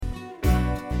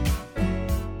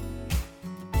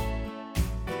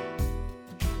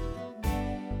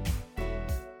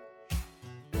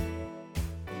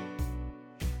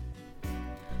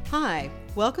Hi,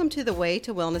 welcome to the Way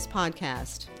to Wellness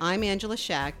podcast. I'm Angela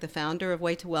Shack, the founder of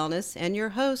Way to Wellness and your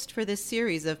host for this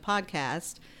series of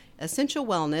podcasts, Essential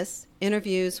Wellness,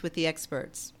 Interviews with the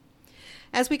Experts.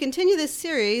 As we continue this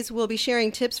series, we'll be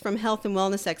sharing tips from health and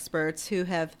wellness experts who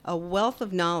have a wealth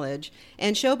of knowledge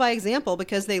and show by example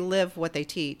because they live what they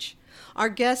teach. Our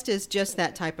guest is just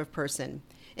that type of person.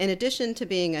 In addition to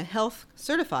being a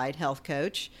certified health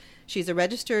coach, she's a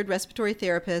registered respiratory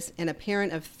therapist and a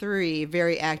parent of 3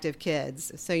 very active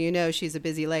kids, so you know she's a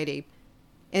busy lady.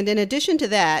 And in addition to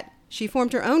that, she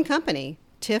formed her own company,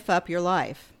 Tiff Up Your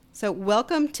Life. So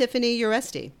welcome, Tiffany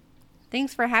Uresti.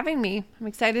 Thanks for having me. I'm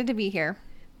excited to be here.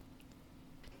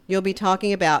 You'll be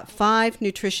talking about 5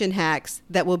 nutrition hacks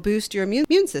that will boost your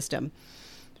immune system.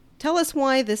 Tell us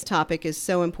why this topic is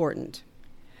so important.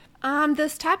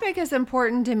 This topic is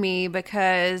important to me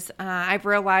because I've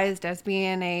realized as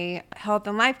being a health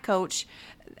and life coach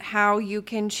how you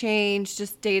can change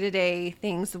just day-to-day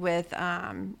things with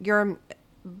your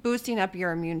boosting up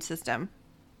your immune system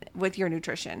with your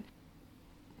nutrition.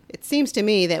 It seems to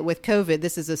me that with COVID,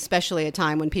 this is especially a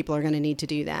time when people are going to need to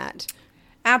do that.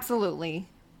 Absolutely.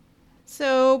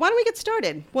 So why don't we get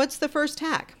started? What's the first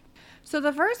hack? So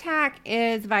the first hack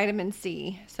is vitamin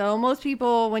C. So most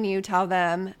people, when you tell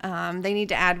them they need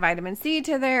to add vitamin C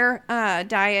to their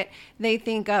diet, they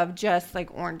think of just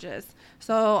like oranges.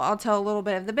 So I'll tell a little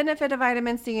bit of the benefit of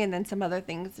vitamin C and then some other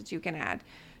things that you can add.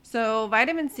 So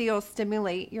vitamin C will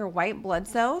stimulate your white blood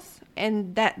cells,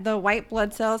 and that the white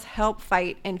blood cells help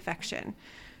fight infection.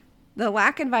 The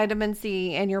lack of vitamin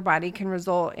C in your body can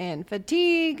result in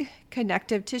fatigue,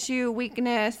 connective tissue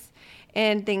weakness,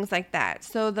 and things like that.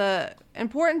 So the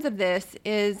importance of this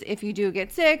is if you do get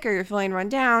sick or you're feeling run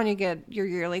down, you're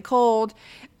yearly cold,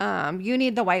 you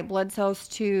need the white blood cells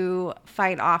to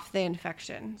fight off the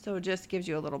infection. So it just gives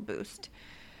you a little boost.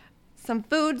 Some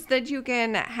foods that you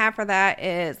can have for that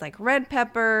is like red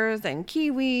peppers and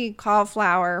kiwi,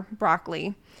 cauliflower,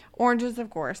 broccoli, oranges, of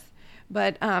course.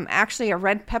 But actually a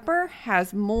red pepper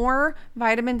has more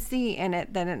vitamin C in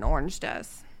it than an orange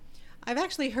does. I've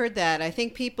actually heard that. I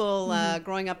think people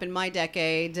growing up in my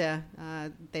decade,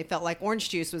 they felt like orange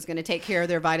juice was going to take care of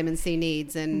their vitamin C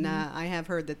needs. And I have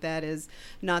heard that that is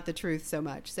not the truth so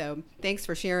much. So thanks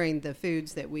for sharing the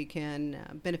foods that we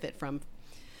can benefit from.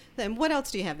 Then what else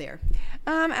do you have there?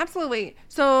 Absolutely.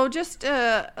 So just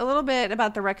a little bit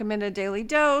about the recommended daily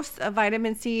dose of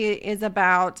vitamin C is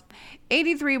about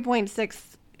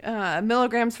 83.6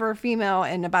 milligrams for a female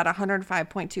and about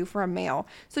 105.2 for a male.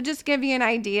 So just give you an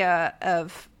idea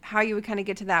of how you would kind of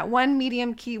get to that. One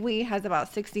medium kiwi has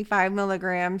about 65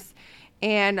 milligrams,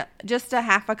 and just a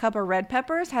half a cup of red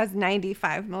peppers has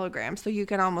 95 milligrams. So you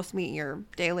can almost meet your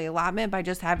daily allotment by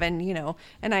just having,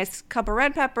 a nice cup of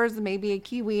red peppers, maybe a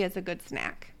kiwi as a good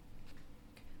snack.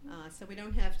 So we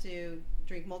don't have to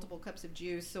drink multiple cups of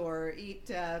juice or eat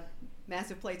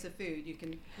massive plates of food. You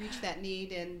can reach that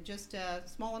need in just a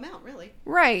small amount, really.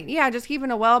 Right. Yeah, just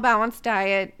keeping a well-balanced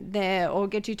diet that will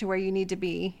get you to where you need to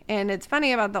be. And it's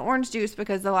funny about the orange juice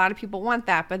because a lot of people want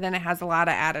that, but then it has a lot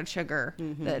of added sugar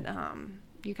that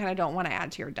you kind of don't want to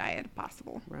add to your diet if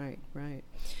possible. Right.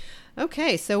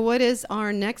 Okay, so what is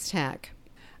our next hack?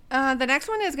 The next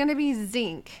one is going to be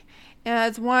zinc.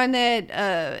 It's one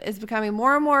that is becoming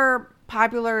more and more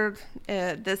popular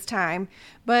this time,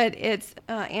 but it's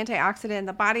antioxidant in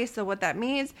the body. So what that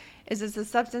means is it's a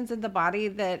substance in the body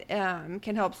that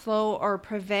can help slow or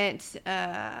prevent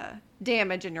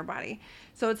damage in your body.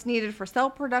 So it's needed for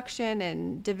cell production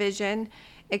and division.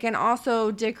 It can also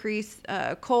decrease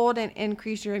cold and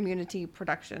increase your immunity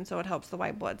production. So it helps the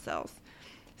white blood cells.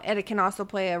 And it can also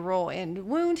play a role in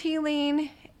wound healing,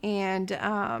 and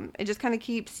it just kind of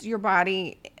keeps your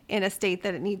body in a state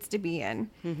that it needs to be in.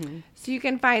 So you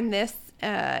can find this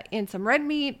in some red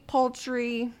meat,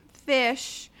 poultry,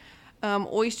 fish.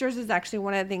 Oysters is actually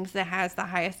one of the things that has the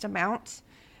highest amount.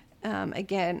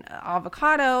 Again,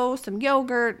 avocado, some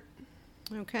yogurt.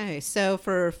 Okay, so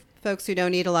for folks who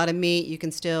don't eat a lot of meat, you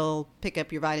can still pick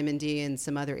up your vitamin D in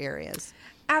some other areas.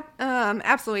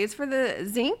 Absolutely. It's for the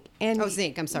zinc.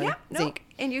 Zinc. I'm sorry. Yeah, zinc.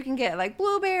 And you can get like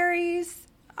blueberries,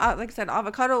 like I said,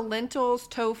 avocado, lentils,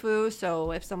 tofu.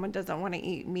 So if someone doesn't want to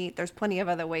eat meat, there's plenty of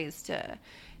other ways to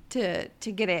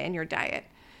get it in your diet.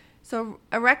 So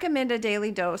a recommended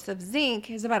daily dose of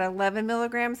zinc is about 11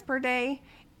 milligrams per day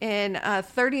and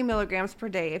 30 milligrams per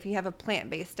day if you have a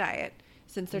plant-based diet,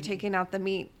 since they're taking out the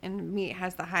meat, and meat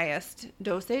has the highest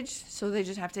dosage. So they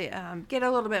just have to get a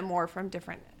little bit more from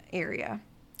different area.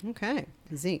 Okay,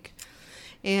 zinc.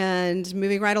 And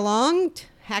moving right along,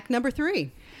 hack number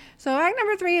 3. So hack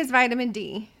number 3 is vitamin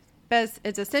D.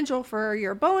 It's essential for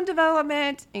your bone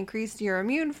development, increase your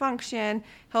immune function,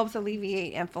 helps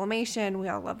alleviate inflammation. We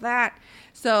all love that.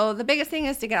 So the biggest thing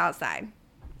is to get outside.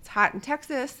 It's hot in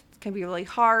Texas. It can be really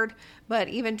hard, but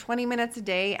even 20 minutes a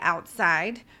day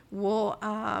outside will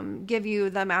give you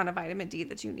the amount of vitamin D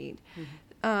that you need.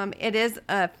 Mm-hmm. It is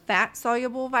a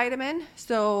fat-soluble vitamin,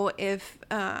 so if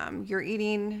you're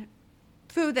eating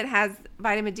food that has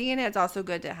vitamin D in it, it's also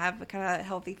good to have kind of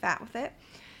healthy fat with it.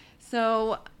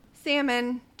 So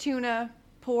salmon, tuna,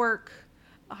 pork,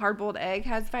 a hard-boiled egg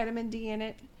has vitamin D in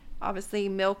it. Obviously,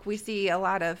 milk, we see a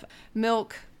lot of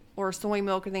milk or soy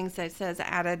milk or things that says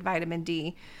added vitamin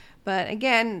D. But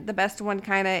again, the best one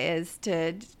kind of is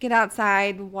to get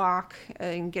outside, walk,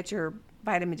 and get your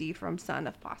vitamin D from sun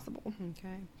if possible.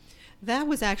 Okay. That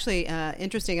was actually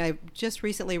interesting. I just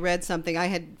recently read something. I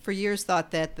had for years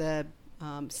thought that the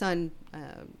sun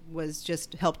was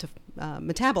just help to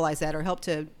metabolize that or help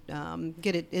to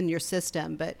get it in your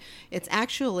system, but it's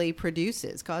actually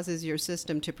causes your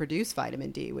system to produce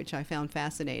vitamin D, which I found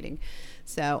fascinating.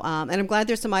 So, and I'm glad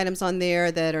there's some items on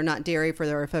there that are not dairy for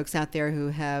our folks out there who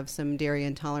have some dairy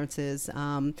intolerances.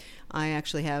 I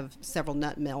actually have several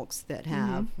nut milks that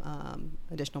have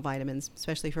additional vitamins,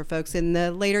 especially for folks in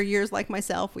the later years like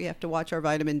myself. We have to watch our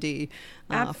vitamin D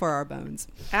for our bones.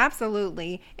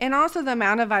 Absolutely. And also the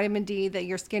amount of vitamin D that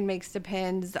your skin makes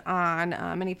depends on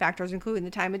many factors, including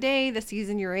the time of day, the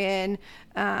season you're in,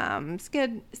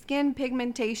 skin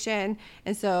pigmentation,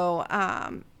 and so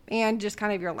and just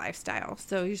kind of your lifestyle.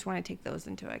 So you just want to take those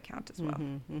into account as well.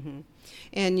 Mm-hmm, mm-hmm.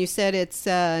 And you said it's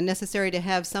necessary to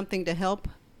have something to help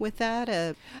with that?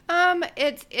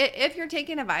 It's if you're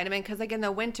taking a vitamin, because like in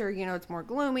the winter, it's more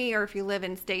gloomy, or if you live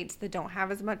in states that don't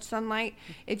have as much sunlight,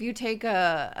 if you take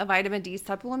a vitamin D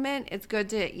supplement, it's good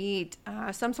to eat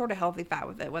some sort of healthy fat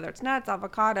with it, whether it's nuts,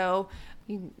 avocado,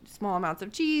 small amounts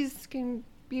of cheese can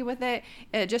be with it.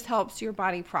 It just helps your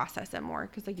body process it more,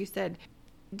 because like you said,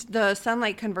 the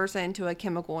sunlight converts it into a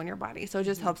chemical in your body, so it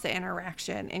just helps the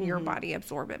interaction and your body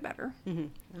absorb it better.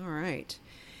 All right.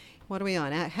 What are we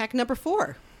on? Hack number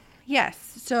 4.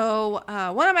 Yes. So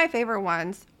one of my favorite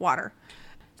ones, water.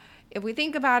 If we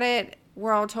think about it,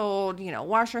 we're all told,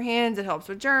 wash your hands. It helps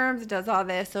with germs. It does all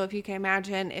this. So if you can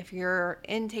imagine if you're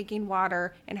intaking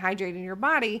water and hydrating your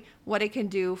body, what it can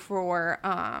do for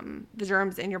the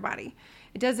germs in your body.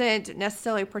 It doesn't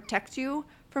necessarily protect you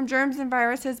from germs and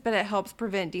viruses, but it helps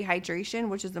prevent dehydration,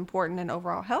 which is important in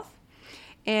overall health.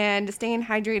 And staying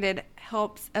hydrated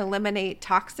helps eliminate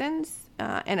toxins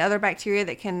and other bacteria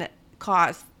that can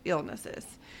cause illnesses.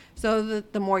 So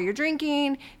the more you're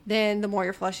drinking, then the more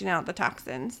you're flushing out the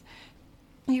toxins.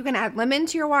 You can add lemon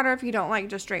to your water if you don't like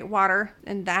just straight water,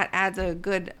 and that adds a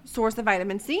good source of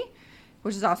vitamin C,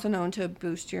 which is also known to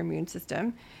boost your immune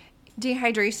system.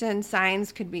 Dehydration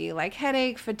signs could be like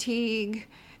headache, fatigue.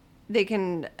 They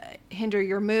can hinder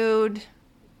your mood,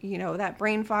 that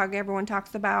brain fog everyone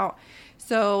talks about.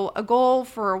 So a goal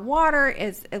for water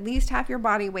is at least half your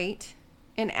body weight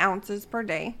in ounces per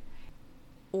day.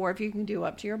 Or if you can do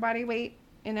up to your body weight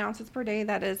in ounces per day,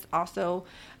 that is also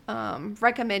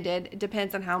recommended. It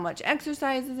depends on how much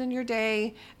exercise is in your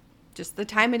day, just the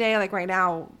time of day. Like right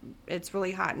now, it's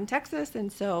really hot in Texas, and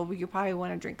so you probably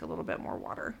want to drink a little bit more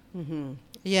water. Mm-hmm.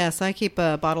 Yes, I keep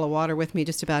a bottle of water with me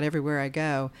just about everywhere I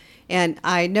go. And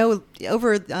I know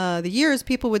over the years,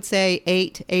 people would say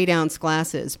 8-ounce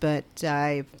glasses, but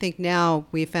I think now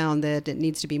we found that it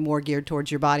needs to be more geared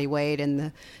towards your body weight and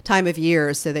the time of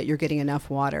year so that you're getting enough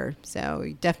water.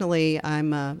 So definitely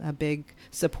I'm a big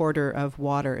supporter of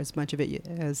water, as much of it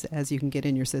as you can get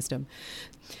in your system.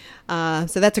 So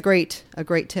that's a great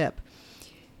tip.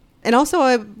 And also,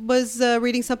 I was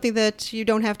reading something that you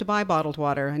don't have to buy bottled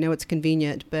water. I know it's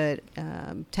convenient, but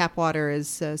tap water is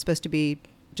supposed to be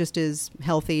just as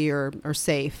healthy or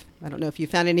safe. I don't know if you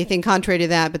found anything contrary to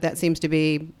that, but that seems to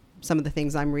be some of the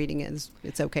things I'm reading is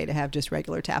it's okay to have just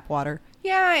regular tap water.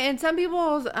 Yeah, and some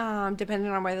people,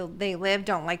 depending on where they live,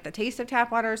 don't like the taste of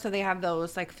tap water, so they have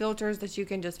those like filters that you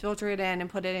can just filter it in and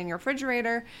put it in your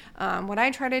refrigerator. What I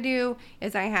try to do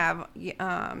is I have, the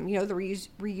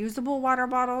reusable water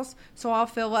bottles, so I'll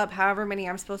fill up however many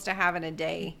I'm supposed to have in a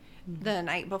day. The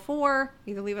night before,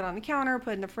 either leave it on the counter,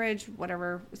 put it in the fridge,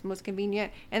 whatever is most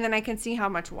convenient, and then I can see how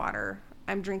much water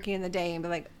I'm drinking in the day and be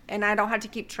like, and I don't have to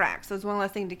keep track. So it's one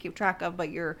less thing to keep track of, but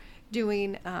you're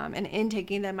doing and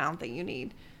intaking the amount that you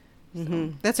need. So.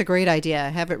 Mm-hmm. That's a great idea.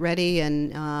 Have it ready,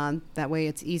 and that way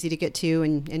it's easy to get to,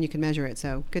 and you can measure it.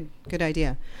 So good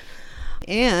idea.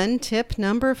 And tip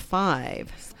number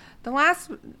 5. The last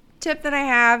tip that I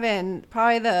have, and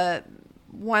probably the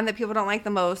one that people don't like the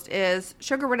most, is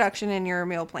sugar reduction in your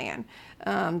meal plan.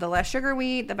 The less sugar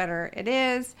we eat, the better it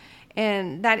is.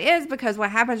 And that is because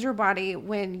what happens to your body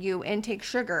when you intake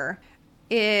sugar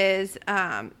is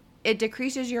it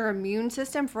decreases your immune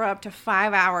system for up to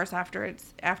 5 hours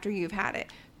after you've had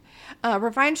it.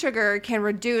 Refined sugar can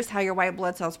reduce how your white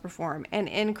blood cells perform and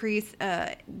increase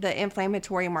the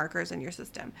inflammatory markers in your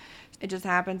system. It just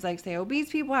happens like, say, obese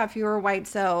people have fewer blood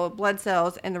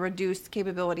cells and the reduced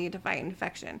capability to fight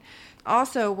infection.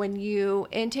 Also, when you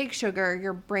intake sugar,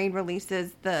 your brain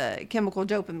releases the chemical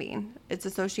dopamine. It's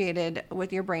associated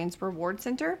with your brain's reward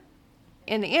center.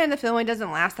 In the end, the feeling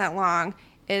doesn't last that long.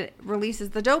 It releases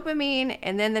the dopamine,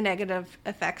 and then the negative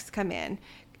effects come in.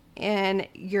 And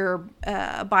your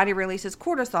body releases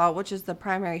cortisol, which is the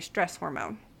primary stress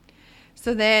hormone.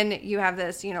 So then you have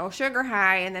this, sugar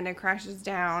high, and then it crashes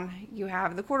down. You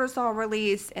have the cortisol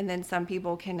release, and then some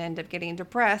people can end up getting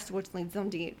depressed, which leads them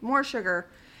to eat more sugar.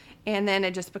 And then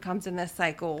it just becomes in this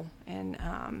cycle, and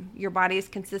your body is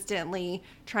consistently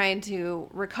trying to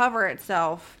recover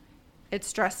itself. It's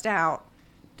stressed out.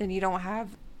 Then you don't have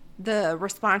the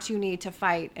response you need to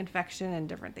fight infection and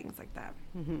different things like that.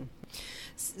 Mm-hmm.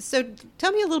 So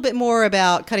tell me a little bit more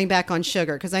about cutting back on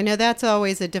sugar, because I know that's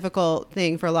always a difficult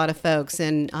thing for a lot of folks.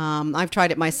 And I've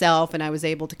tried it myself, and I was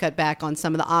able to cut back on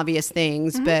some of the obvious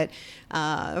things. Mm-hmm. But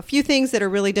a few things that are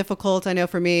really difficult, I know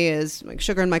for me, is like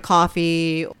sugar in my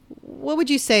coffee. What would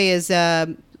you say is,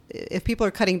 if people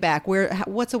are cutting back,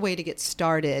 what's a way to get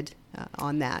started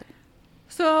on that?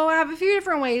 So I have a few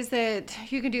different ways that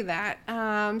you can do that.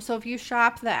 So if you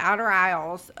shop the outer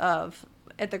aisles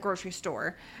at the grocery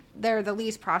store, they're the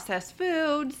least processed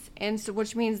foods, and so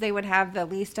which means they would have the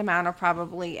least amount of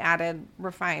probably added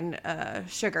refined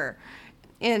sugar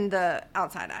in the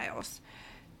outside aisles.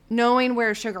 Knowing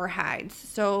where sugar hides.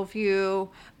 So if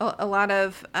a lot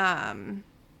of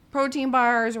protein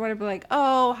bars or whatever, like,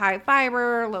 high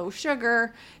fiber, low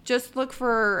sugar, just look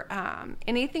for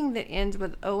anything that ends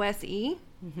with OSE.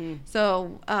 Mm-hmm.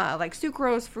 So like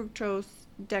sucrose, fructose,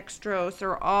 dextrose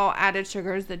are all added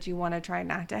sugars that you want to try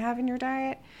not to have in your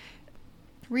diet.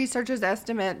 Researchers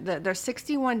estimate that there's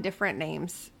 61 different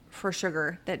names for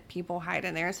sugar that people hide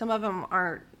in there. Some of them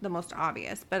aren't the most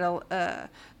obvious, but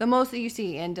the most that you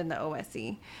see end in the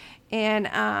OSE.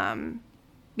 And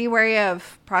be wary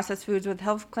of processed foods with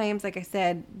health claims. Like I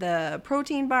said, the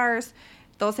protein bars,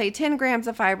 they'll say 10 grams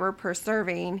of fiber per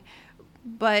serving,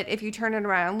 but if you turn it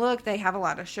around and look, they have a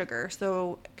lot of sugar.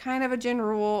 So kind of a general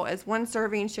rule is one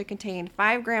serving should contain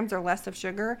 5 grams or less of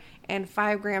sugar and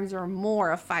 5 grams or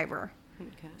more of fiber.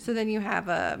 Okay. So then you have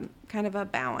a kind of a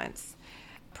balance.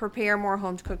 Prepare more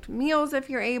home-cooked meals if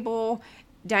you're able.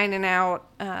 Dining out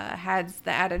has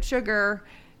the added sugar.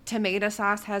 Tomato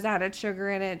sauce has added sugar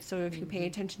in it. So if you pay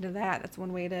attention to that, that's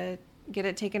one way to get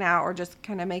it taken out, or just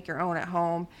kind of make your own at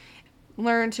home.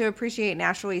 Learn to appreciate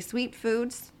naturally sweet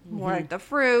foods, more like the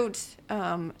fruit.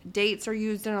 Dates are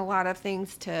used in a lot of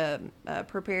things to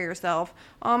prepare yourself.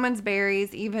 Almonds,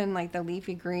 berries, even like the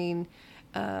leafy green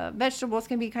vegetables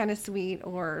can be kind of sweet,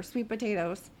 or sweet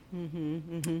potatoes.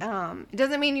 It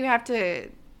doesn't mean you have to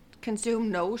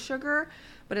consume no sugar,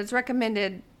 but it's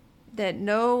recommended that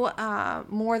no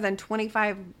more than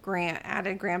 25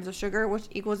 added grams of sugar, which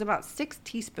equals about 6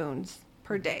 teaspoons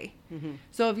per day. Mm-hmm.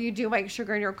 So if you do like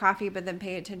sugar in your coffee, but then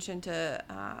pay attention to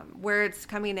where it's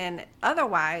coming in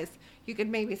otherwise, you could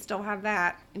maybe still have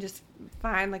that and just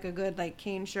find like a good like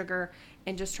cane sugar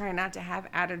and just try not to have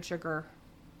added sugar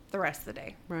the rest of the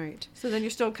day. Right. So then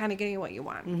you're still kind of getting what you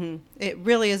want. Mm-hmm. It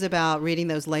really is about reading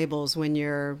those labels when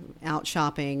you're out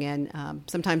shopping, and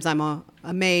sometimes I'm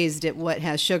amazed at what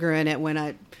has sugar in it when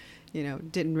I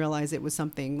didn't realize it was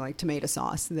something like tomato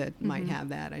sauce that might have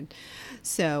that. And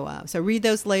so read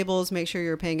those labels, make sure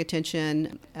you're paying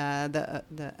attention,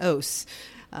 the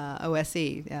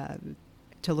OSE,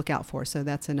 to look out for. So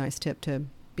that's a nice tip to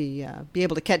be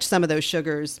able to catch some of those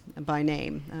sugars by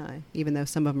name, even though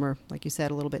some of them are, like you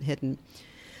said, a little bit hidden.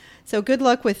 So good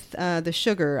luck with the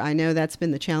sugar. I know that's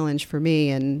been the challenge for me,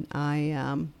 and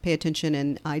I pay attention.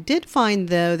 And I did find,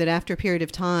 though, that after a period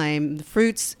of time, the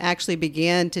fruits actually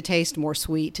began to taste more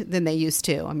sweet than they used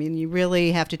to. I mean, you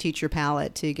really have to teach your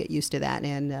palate to get used to that,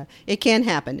 and it can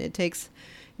happen. It takes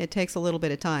a little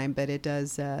bit of time, but it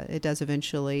does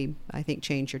eventually, I think,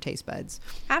 change your taste buds.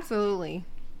 Absolutely.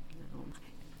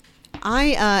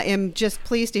 I am just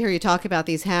pleased to hear you talk about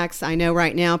these hacks. I know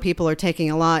right now people are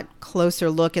taking a lot closer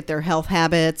look at their health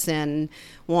habits and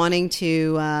wanting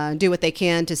to do what they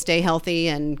can to stay healthy.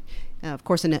 And, of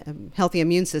course, a healthy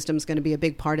immune system is going to be a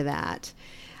big part of that.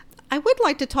 I would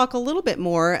like to talk a little bit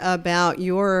more about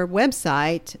your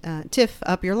website, TIFF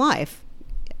Up Your Life.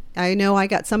 I know I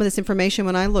got some of this information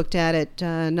when I looked at it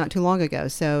not too long ago,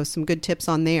 so some good tips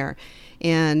on there.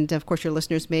 And, of course, your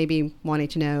listeners may be wanting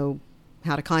to know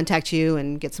how to contact you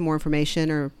and get some more information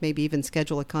or maybe even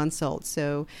schedule a consult.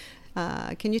 So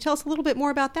can you tell us a little bit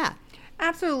more about that?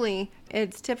 Absolutely.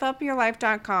 It's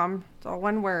tipupyourlife.com. It's all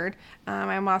one word.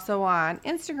 I'm also on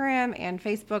Instagram and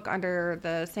Facebook under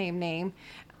the same name.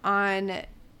 On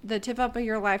the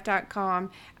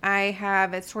tipupyourlife.com, I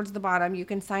have, it's towards the bottom, you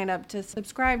can sign up to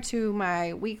subscribe to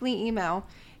my weekly email.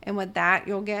 And with that,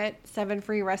 you'll get 7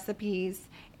 free recipes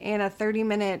and a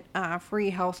 30-minute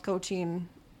free health coaching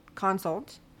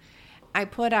consult. I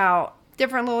put out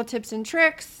different little tips and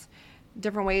tricks,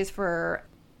 different ways for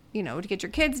to get your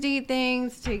kids to eat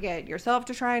things, to get yourself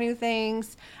to try new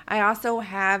things. I also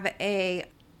have a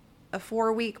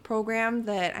 4-week program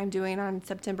that I'm doing on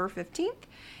September 15th,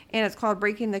 and it's called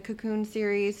Breaking the Cocoon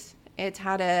series. It's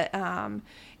how to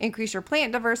increase your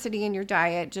plant diversity in your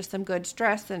diet, just some good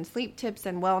stress and sleep tips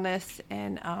and wellness,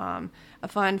 and a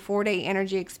fun 4-day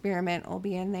energy experiment will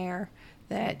be in there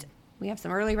that we have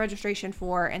some early registration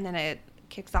for, and then it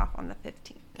kicks off on the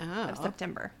 15th. Of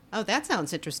September. Oh, that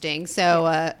sounds interesting.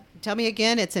 So tell me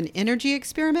again, it's an energy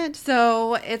experiment?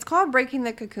 So it's called Breaking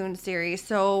the Cocoon series.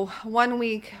 So 1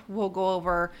 week we'll go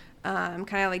over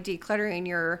kind of like decluttering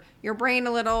your brain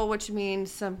a little, which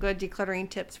means some good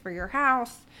decluttering tips for your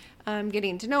house,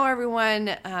 getting to know everyone,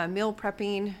 meal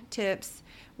prepping tips.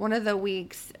 One of the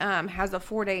weeks has a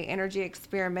 4-day energy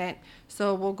experiment.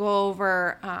 So we'll go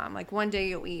over, like one day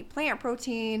you'll eat plant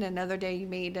protein, another day you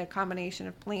made a combination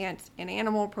of plant and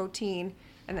animal protein,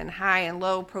 and then high and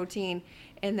low protein.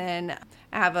 And then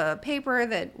I have a paper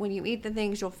that when you eat the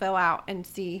things, you'll fill out and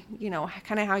see,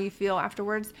 kind of how you feel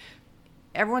afterwards.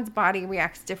 Everyone's body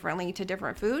reacts differently to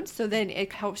different foods. So then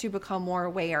it helps you become more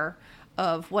aware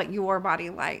of what your body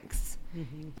likes.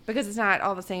 Mm-hmm. Because it's not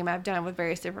all the same. I've done with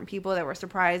various different people that were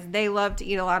surprised. They love to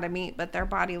eat a lot of meat, but their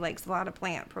body likes a lot of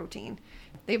plant protein.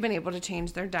 They've been able to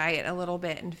change their diet a little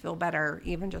bit and feel better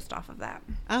even just off of that.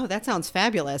 Oh, that sounds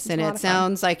fabulous. And it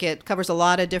sounds like it covers a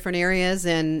lot of different areas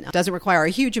and doesn't require a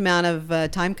huge amount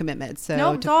of time commitment. So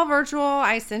nope, it's all virtual.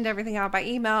 I send everything out by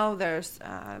email. There's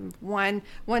one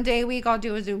day a week I'll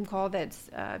do a Zoom call that's,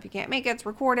 if you can't make it, it's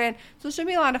recorded. So it should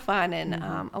be a lot of fun and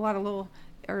a lot of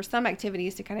some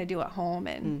activities to kind of do at home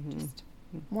and just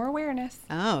more awareness.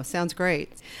 Oh, sounds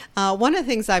great. One of the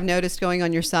things I've noticed going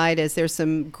on your site is there's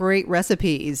some great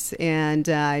recipes, and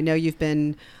I know you've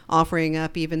been offering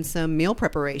up even some meal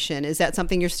preparation. Is that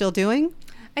something you're still doing?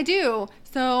 I do.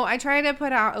 So I try to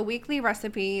put out a weekly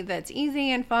recipe that's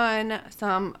easy and fun.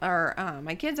 Some are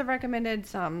my kids have recommended,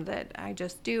 some that I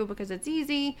just do because it's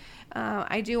easy.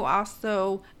 I do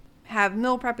also have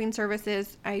meal prepping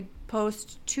services. I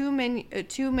post two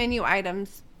menu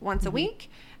items once a week.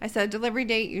 I set a delivery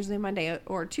date, usually Monday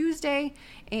or Tuesday,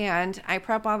 and I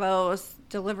prep all those,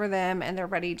 deliver them, and they're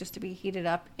ready just to be heated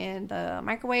up in the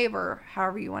microwave or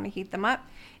however you want to heat them up.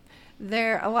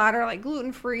 A lot are like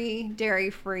gluten-free,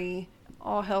 dairy-free,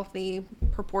 all healthy,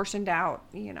 proportioned out,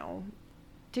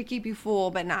 to keep you full,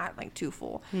 but not like too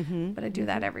full. But I do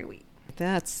that every week.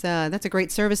 That's a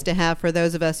great service to have for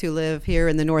those of us who live here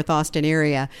in the North Austin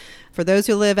area. For those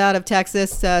who live out of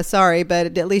Texas, sorry,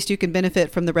 but at least you can benefit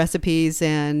from the recipes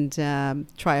and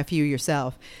try a few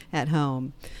yourself at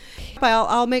home.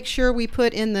 I'll make sure we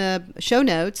put in the show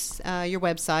notes your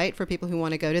website for people who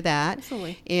want to go to that.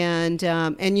 Absolutely. And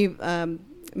you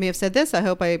may have said this, I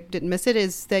hope I didn't miss it,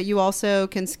 is that you also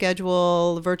can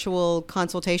schedule virtual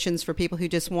consultations for people who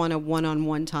just want a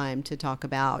one-on-one time to talk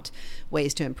about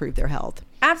ways to improve their health.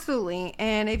 Absolutely.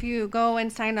 And if you go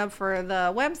and sign up for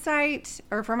the website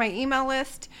or for my email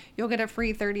list, you'll get a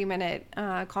free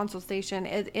 30-minute consultation.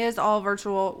 It is all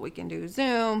virtual. We can do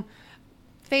Zoom,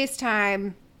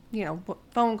 FaceTime,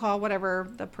 phone call, whatever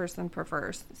the person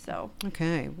prefers. So.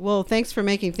 Okay. Well, thanks for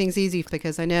making things easy,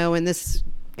 because I know in this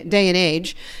day and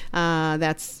age,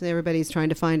 that's everybody's trying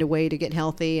to find a way to get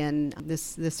healthy, and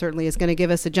this certainly is going to give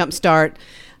us a jump start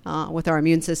with our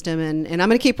immune system. And I'm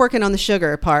going to keep working on the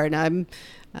sugar part. I'm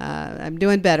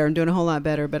doing better. I'm doing a whole lot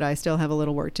better, but I still have a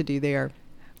little work to do there.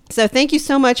 So thank you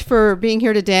so much for being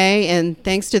here today, and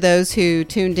thanks to those who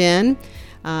tuned in.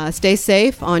 Stay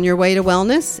safe on your way to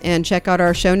wellness, and check out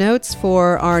our show notes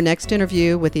for our next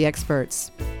interview with the experts.